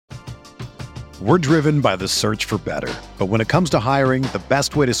We're driven by the search for better. But when it comes to hiring, the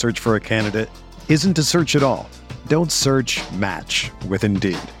best way to search for a candidate isn't to search at all. Don't search, match with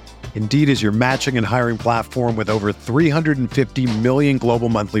Indeed. Indeed is your matching and hiring platform with over 350 million global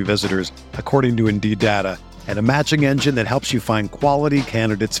monthly visitors, according to Indeed data, and a matching engine that helps you find quality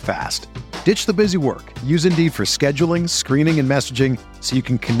candidates fast. Ditch the busy work. Use Indeed for scheduling, screening, and messaging so you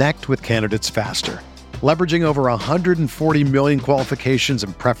can connect with candidates faster. Leveraging over 140 million qualifications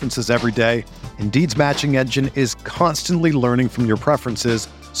and preferences every day, Indeed's matching engine is constantly learning from your preferences,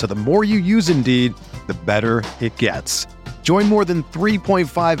 so the more you use Indeed, the better it gets. Join more than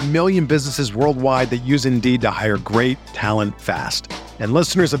 3.5 million businesses worldwide that use Indeed to hire great talent fast. And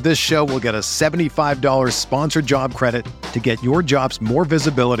listeners of this show will get a $75 sponsored job credit to get your jobs more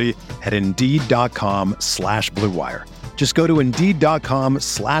visibility at Indeed.com/Blue Wire. Just go to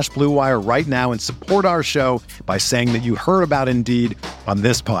Indeed.com/Blue Wire right now and support our show by saying that you heard about Indeed on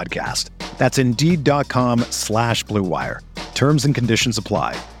this podcast. That's Indeed.com/Blue Wire. Terms and conditions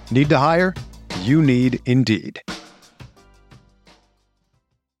apply. Need to hire? You need Indeed.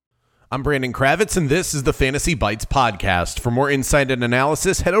 I'm Brandon Kravitz, and this is the Fantasy Bites podcast. For more insight and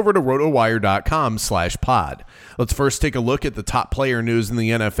analysis, head over to rotowire.com/pod. Let's first take a look at the top player news in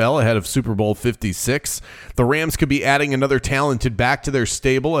the NFL ahead of Super Bowl 56. The Rams could be adding another talented back to their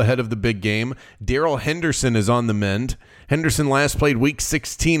stable ahead of the big game. Darrell Henderson is on the mend. Henderson last played Week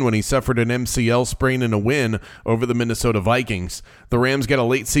 16 when he suffered an MCL sprain in a win over the Minnesota Vikings. The Rams get a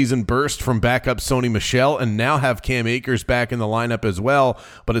late-season burst from backup Sony Michel and now have Cam Akers back in the lineup as well,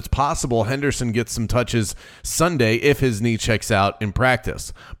 but it's possible Henderson gets some touches Sunday if his knee checks out in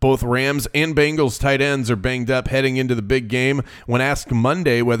practice. Both Rams and Bengals tight ends are banged up heading into the big game. When asked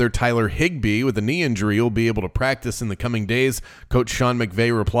Monday whether Tyler Higbee with a knee injury will be able to practice in the coming days, Coach Sean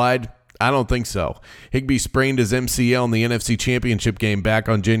McVay replied, "I don't think so." Higbee sprained his MCL in the NFC Championship game back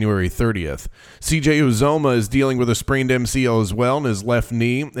on January 30th. CJ Uzomah is dealing with a sprained MCL as well in his left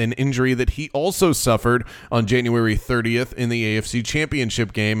knee, an injury that he also suffered on January 30th in the AFC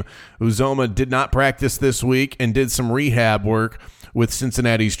Championship game. Uzomah did not practice this week and did some rehab work with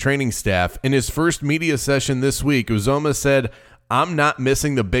Cincinnati's training staff. In his first media session this week, Uzomah said, "I'm not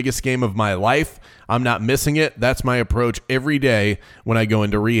missing the biggest game of my life. I'm not missing it. That's my approach every day when I go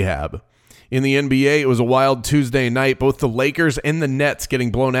into rehab." In the NBA, it was a wild Tuesday night, both the Lakers and the Nets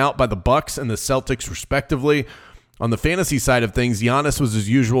getting blown out by the Bucks and the Celtics respectively. On the fantasy side of things, Giannis was his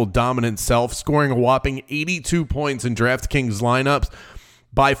usual dominant self, scoring a whopping 82 points in DraftKings lineups.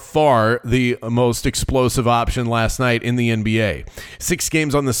 By far the most explosive option last night in the NBA. 6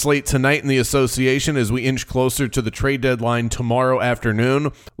 games on the slate tonight in the association as we inch closer to the trade deadline tomorrow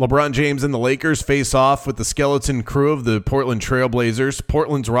afternoon. LeBron James and the Lakers face off with the skeleton crew of the Portland Trail Blazers.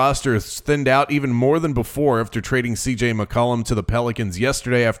 Portland's roster is thinned out even more than before after trading CJ McCollum to the Pelicans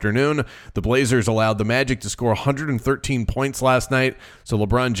yesterday afternoon. The Blazers allowed the Magic to score 113 points last night, so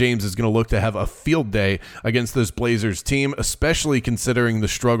LeBron James is going to look to have a field day against this Blazers team, especially considering the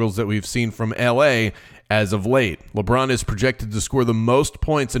struggles that we've seen from LA as of late. LeBron is projected to score the most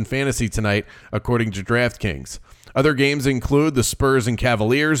points in fantasy tonight, according to DraftKings. Other games include the Spurs and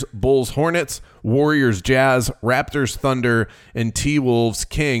Cavaliers, Bulls Hornets, Warriors Jazz, Raptors Thunder, and T-Wolves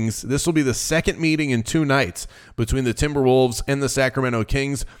Kings. This will be the second meeting in 2 nights between the Timberwolves and the Sacramento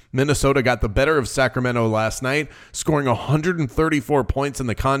Kings. Minnesota got the better of Sacramento last night, scoring 134 points in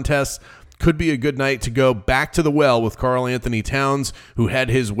the contest. Could be a good night to go back to the well with Karl Anthony Towns, who had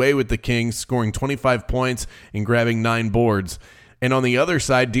his way with the Kings, scoring 25 points and grabbing 9 boards. And on the other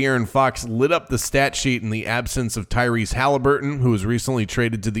side, De'Aaron Fox lit up the stat sheet in the absence of Tyrese Halliburton, who was recently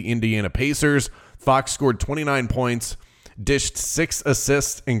traded to the Indiana Pacers. Fox scored 29 points, dished 6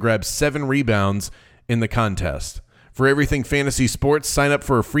 assists, and grabbed 7 rebounds in the contest. For everything fantasy sports, sign up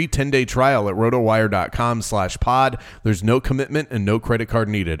for a free 10-day trial at rotowire.com/pod. There's no commitment and no credit card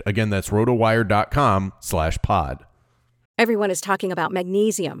needed. Again, that's rotowire.com/pod. Everyone is talking about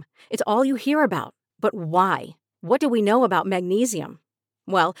magnesium. It's all you hear about. But why? What do we know about magnesium?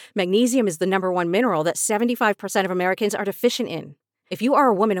 Well, magnesium is the #1 mineral that 75% of Americans are deficient in. If you are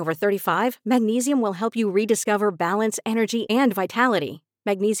a woman over 35, magnesium will help you rediscover balance, energy, and vitality.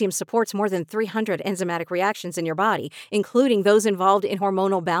 Magnesium supports more than 300 enzymatic reactions in your body, including those involved in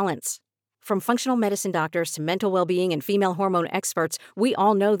hormonal balance. From functional medicine doctors to mental well-being and female hormone experts, we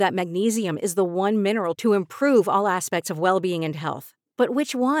all know that magnesium is the one mineral to improve all aspects of well-being and health. But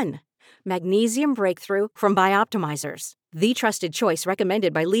which one? Magnesium Breakthrough from Bioptimizers, the trusted choice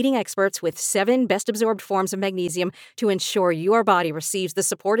recommended by leading experts with 7 best-absorbed forms of magnesium to ensure your body receives the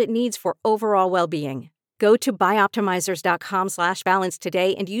support it needs for overall well-being. Go to bioptimizers.com/balance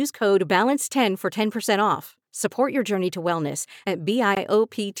today and use code BALANCE10 for 10% off. Support your journey to wellness at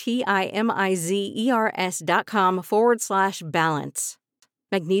BIOPTIMIZERS.com/balance.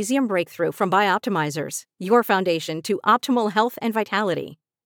 Magnesium Breakthrough from Bioptimizers, your foundation to optimal health and vitality.